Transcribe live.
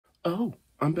Oh,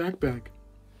 I'm back.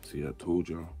 See, I told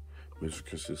y'all, Mr.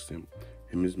 Consistent.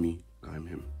 Him is me, I'm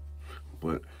him.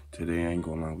 But today, I ain't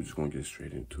gonna lie, we just gonna get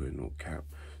straight into it, no cap.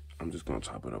 I'm just gonna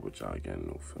chop it up with y'all again,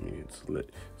 no, feel me? It's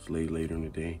late later in the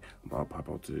day. I'm about to pop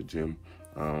out to the gym.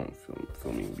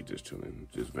 Feel me? We just chilling,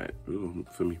 just vent,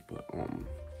 feel me? But,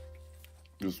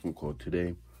 this one called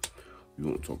today, we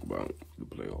gonna talk about the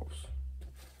playoffs.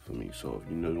 For me, so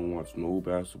if you don't watch no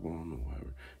basketball, no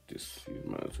whatever, just use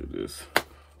mine to this.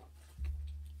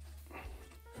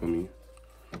 For me,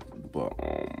 but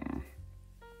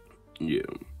yeah.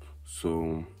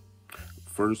 So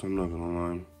first, I'm not gonna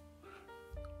lie,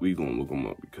 we gonna look them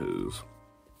up because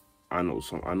I know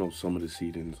some of the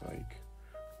seedings, like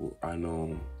I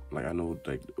know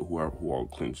like who are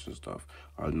clinched and stuff.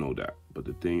 I know that, but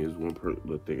the thing is,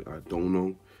 the thing I don't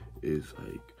know is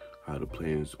like how the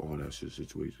plans, all that shit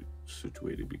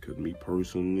situated. Because me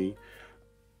personally,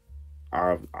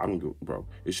 I don't give, bro.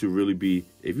 It should really be,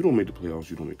 if you don't make the playoffs,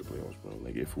 you don't make the playoffs, bro.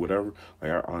 Like if whatever,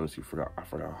 like I honestly forgot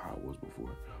how it was before.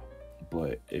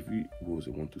 But if you, what was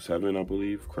it, 1 through 7, I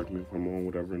believe. Correct me if I'm wrong,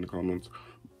 whatever in the comments.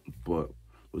 But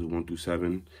was it 1 through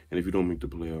 7? And if you don't make the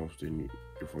playoffs, then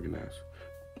you're fucking ass.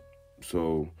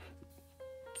 So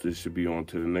this should be on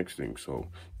to the next thing. So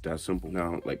that's simple.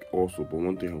 Now, like also, but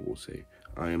one thing I will say,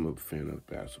 I am a fan of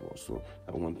basketball. So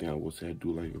that one thing I will say I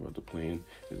do like about the playing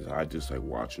is I just like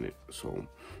watching it. So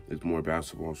it's more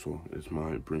basketball, so it's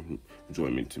bring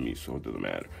enjoyment to me, so it doesn't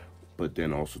matter. But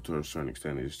then also to a certain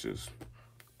extent, it's just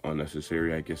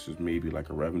unnecessary. I guess it's maybe like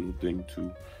a revenue thing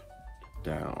too.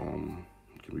 That can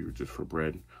be just for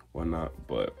bread, whatnot.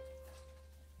 But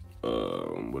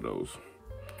what else?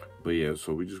 But yeah,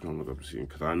 so we just gonna look up and see,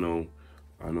 because I know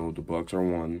the Bucks are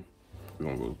 1. We're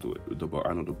gonna go through it.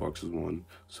 I know the Bucks is 1,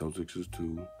 Celtics is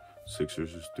 2,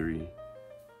 Sixers is 3,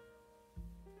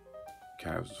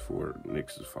 Cavs is 4,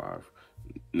 Knicks is 5,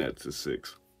 Nets is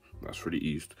 6. That's for the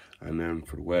East. And then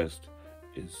for the West,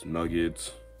 it's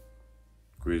Nuggets,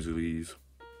 Grizzlies,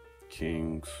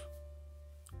 Kings,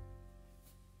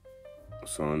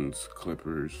 Suns,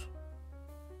 Clippers.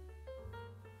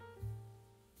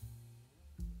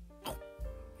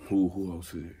 Who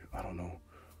else is it? I don't know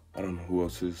who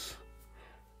else is.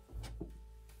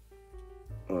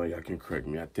 Y'all can correct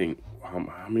me. I think how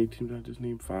many teams I just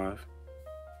named? 5.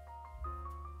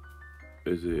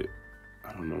 Is it?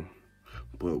 I don't know.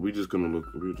 But we're just gonna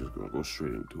go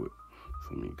straight into it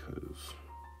for me, cause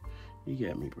you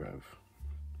get me, bruv.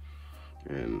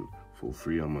 And for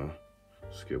free, I'ma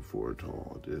skip forward to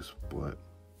all this. But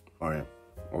all right.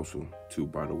 Also, too,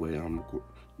 by the way, when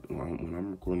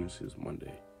I'm recording this is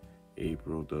Monday,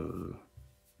 April the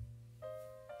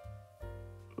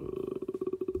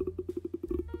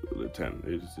 10th.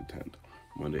 It is the 10th.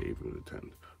 Monday, April the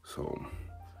 10th. So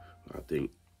I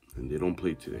think, and they don't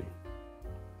play today.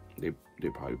 They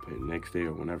probably play the next day,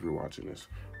 or whenever you're watching this.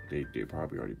 They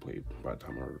probably already played by the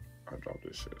time I drop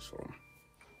this shit.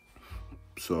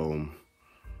 So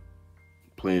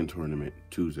playing tournament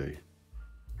Tuesday.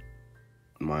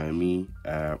 Miami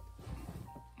at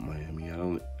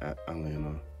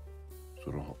Atlanta.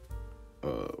 So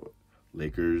the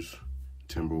Lakers,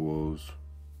 Timberwolves,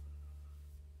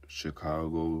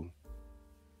 Chicago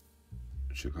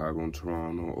and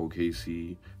Toronto,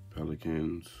 OKC,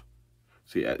 Pelicans.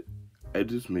 See, it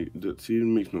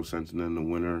makes no sense. And then the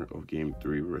winner of Game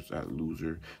 3 versus that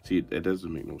loser. See, it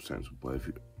doesn't make no sense. But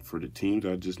for the teams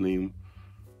I just named,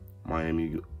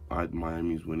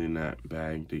 Miami's winning that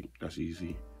bag. That's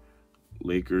easy. The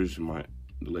Lakers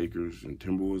and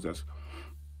Timberwolves.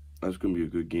 That's gonna be a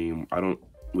good game.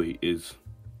 Is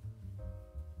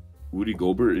Rudy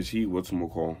Gobert? Is he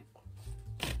whatchamacall?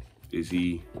 Is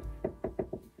he?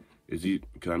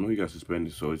 Because I know he got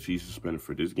suspended. So is he suspended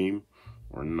for this game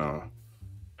or nah?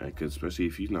 And cause especially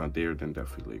if he's not there, then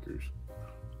definitely Lakers.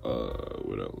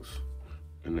 What else?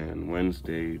 And then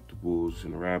Wednesday, the Bulls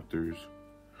and the Raptors.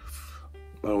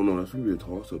 I don't know. That's gonna be a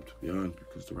toss-up, to be honest,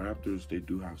 because the Raptors, they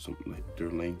do have some, like,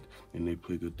 their length and they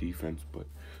play good defense, but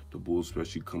the Bulls,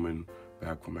 especially coming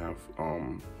back from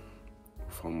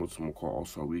whatchamacall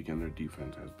All-Star Weekend, their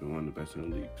defense has been one of the best in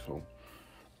the league. So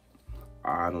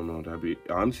I don't know.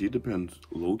 Honestly, it depends.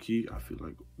 Low key, I feel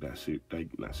like not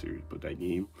serious, but that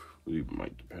game really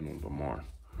might depend on Lamar,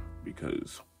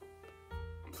 because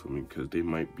they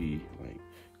might be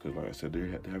because like I said, they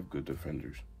have good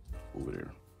defenders over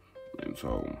there. And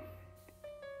so,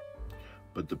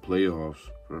 but the playoffs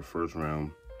for the first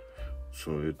round,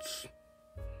 so it's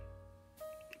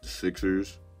the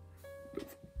Sixers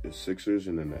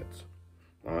and the Nets.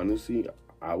 Honestly,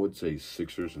 I would say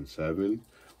Sixers and 7,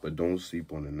 but don't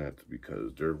sleep on the Nets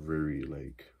because they're very,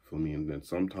 for me. And then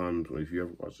sometimes, if you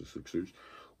ever watch the Sixers,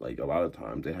 Like a lot of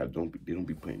times they don't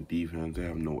be playing defense. They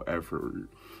have no effort.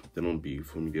 They don't be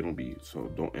for me. They don't be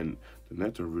so don't. And the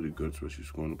Nets are really good, especially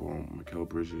scoring the ball. Mikal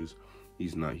Bridges,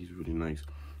 he's really nice.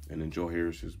 And then Joe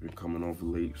Harris has been coming off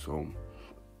late, so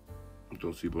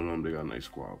don't sleep on them. They got a nice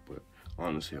squad, but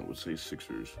honestly, I would say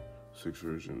Sixers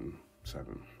and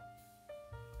 7.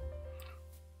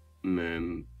 And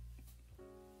then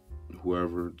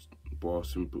whoever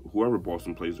Boston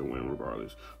plays will win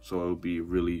regardless. So it'll be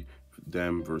really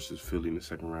them versus Philly in the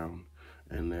second round,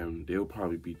 and then they'll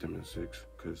probably beat them in 6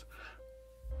 because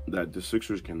the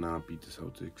Sixers cannot beat the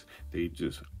Celtics. They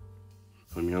just,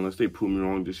 I mean, unless they prove me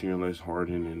wrong this year, unless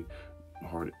Harden's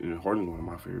one of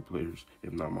my favorite players,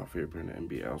 if not my favorite player in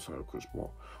the NBA outside of Chris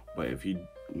Paul. But if he,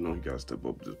 he got to step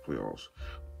up this playoffs.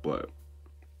 But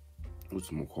what's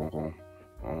the call?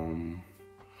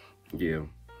 Yeah,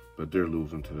 but they're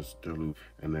losing to this. They're losing,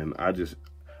 and then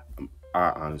I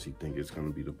honestly think it's gonna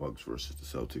be the Bucks versus the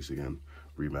Celtics again,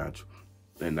 rematch,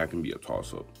 and that can be a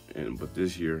toss-up. But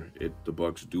this year, the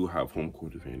Bucks do have home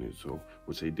court advantage, so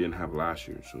which they didn't have last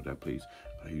year, so that plays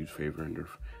a huge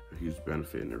huge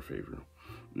benefit in their favor.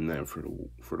 And then for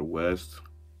the West,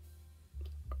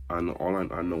 I know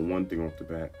one thing off the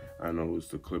bat. I know it's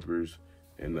the Clippers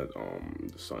and the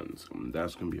Suns.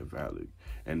 That's gonna be a valid,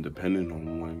 and depending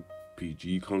on when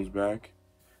PG comes back,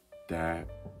 that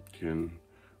can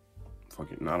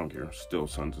fucking, I don't care. Still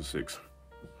Suns in 6,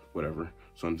 whatever.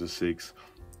 Suns in 6,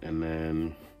 and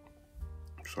then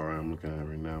sorry, I'm looking at it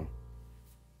right now.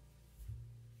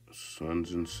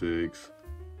 Suns in 6,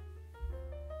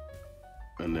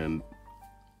 and then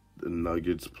the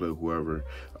Nuggets play whoever.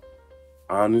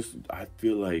 Honestly, I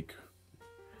feel like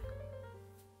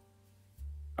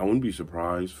I wouldn't be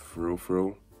surprised for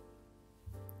real,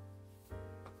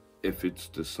 if it's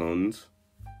the Suns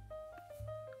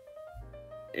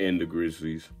and the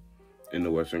Grizzlies in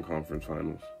the Western Conference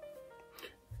Finals.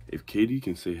 If KD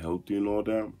can stay healthy and all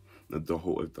that, if the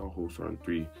whole starting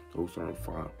 3, the whole starting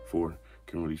 4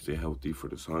 can really stay healthy for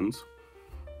the Suns,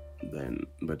 then,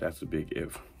 but that's a big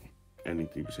if.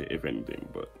 Anything to say, if anything,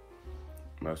 but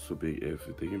that's a big if.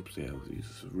 If they can stay healthy,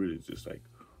 it's really just like,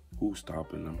 who's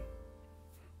stopping them,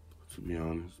 to be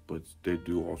honest. But they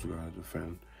do also gotta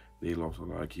defend. They lost a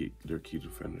lot of their key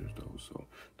defenders though, so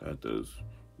that does,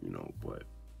 but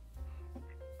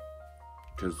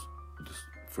because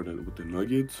with the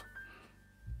Nuggets,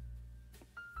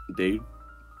 I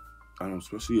don't know,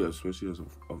 especially as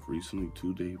of recently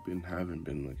too, haven't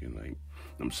been looking like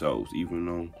themselves, even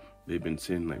though they've been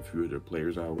sending like few of their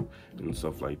players out and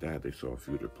stuff like that. They saw a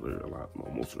few of their players,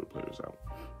 most of the players out.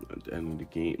 At the end of the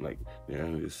game, like the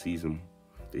end of the season,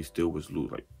 they still was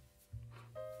lose. Like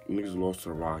niggas lost to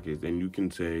the Rockets, and you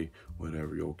can say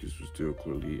whatever, Jokic was still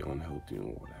clearly unhealthy and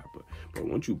all that. But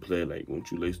once you play, like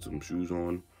once you lace them shoes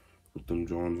on, put them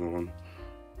Johns on,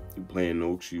 you playing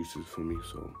no excuses for me.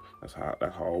 So that's how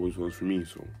it always was for me.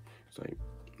 So it's like,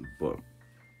 but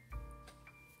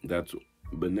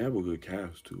they have a good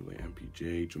cast too. Like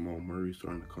MPJ, Jamal Murray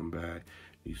starting to come back.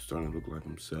 He's starting to look like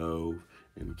himself.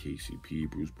 And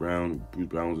KCP, Bruce Brown. Bruce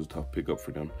Brown was a tough pickup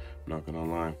for them. I'm not gonna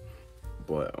lie.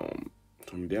 But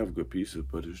I mean, they have good pieces,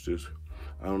 but it's just,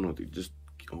 I don't know. They just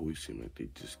always seem like they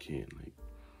just can't like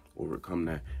overcome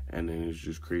that. And then it's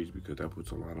just crazy because that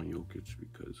puts a lot on Jokic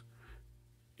because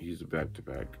he's a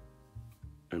back-to-back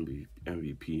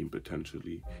MVP and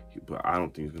potentially, but I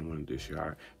don't think he's gonna win this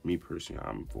year. Me personally,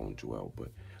 I'm voting Joel,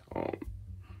 but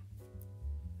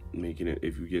making it,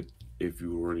 if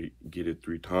you already get it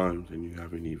 3 times and you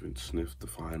haven't even sniffed the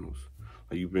finals,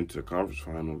 like you've been to the conference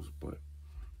finals, but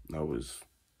that was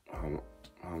how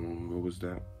long ago was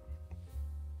that?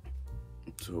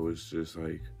 So it's just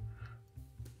like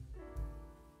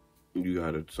you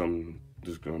gotta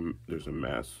there's a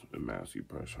massive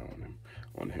pressure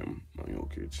on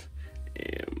Jokic,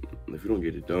 and if you don't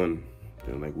get it done,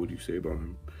 then like what do you say about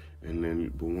him? And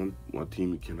then, but one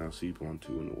team you cannot sleep on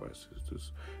too in the West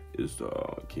is the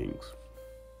Kings.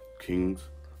 Kings,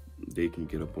 they can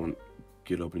get up and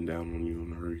down on you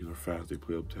in a hurry. They're fast. They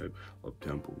play up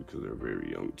tempo because they're a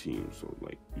very young team. So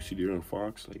like you see De'Aaron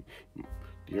Fox,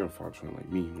 run like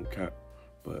me, no cap.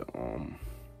 But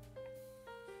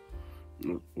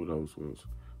what else was?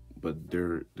 But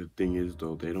the thing is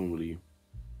though, they don't really,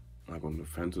 like on the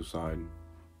defensive side,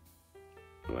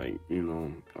 like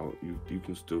you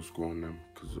can still score on them,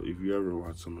 because if you ever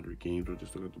watch some of their games or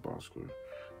just look at the box score,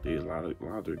 a lot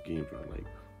of their games are like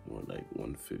more like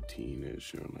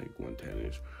 115-ish or like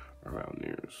 110-ish around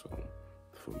there. So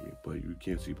for me, but you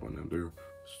can't sleep on them. They're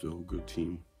still a good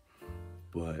team.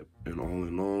 But in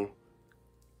all,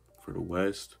 for the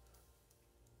West,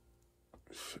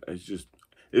 it's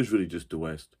really just the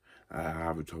West. I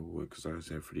have a trouble with, because like I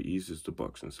said, for the East, it's the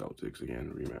Bucks and Celtics again,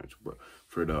 rematch. But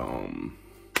for the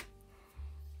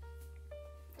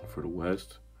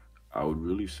West, I would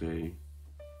really say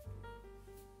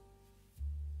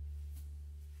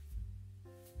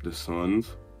the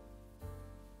Suns.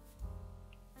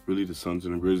 Really, the Suns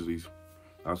and the Grizzlies.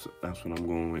 That's what I'm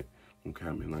going with. Okay,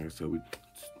 I mean, like I said,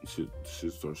 shit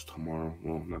starts tomorrow.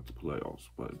 Well, not the playoffs,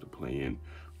 but the play-in.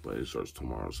 But it starts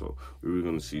tomorrow, so we're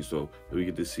gonna see. So we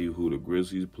get to see who the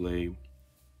Grizzlies play,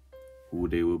 who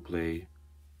they will play.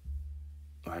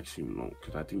 Actually, no,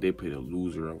 because I think they played a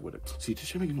loser or whatever. See, this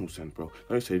shit make no sense, bro.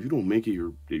 Like I said, if you don't make it,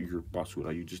 you're boss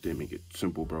with. You just didn't make it.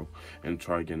 Simple, bro. And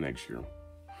try again next year.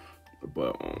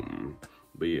 But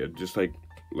yeah, just like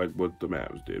what the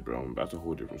Mavs did, bro. That's a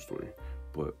whole different story.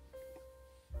 But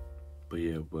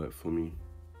yeah, but for me,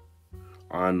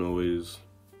 all I know is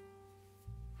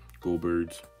go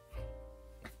Birds.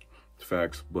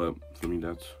 Facts. But for me,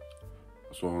 that's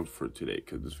all for today,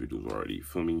 because this video is already,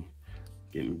 for me,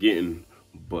 getting.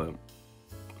 But I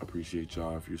appreciate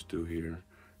y'all if you're still here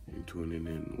and tuning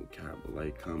in. No cap,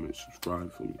 like, comment,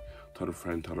 subscribe for me. Tell a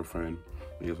friend.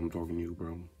 Yes, I'm talking to you,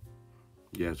 bro.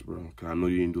 Yes, bro, because I know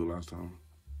you didn't do it last time.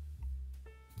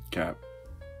 Cap.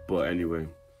 But anyway,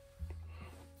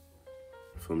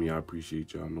 for me, I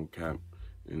appreciate y'all, no cap.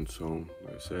 And so,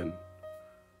 like I said,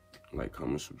 like,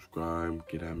 comment, subscribe,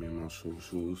 get at me on my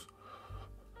socials.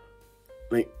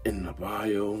 Link in the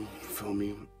bio, feel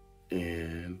me?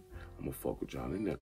 And I'm gonna fuck with y'all in there.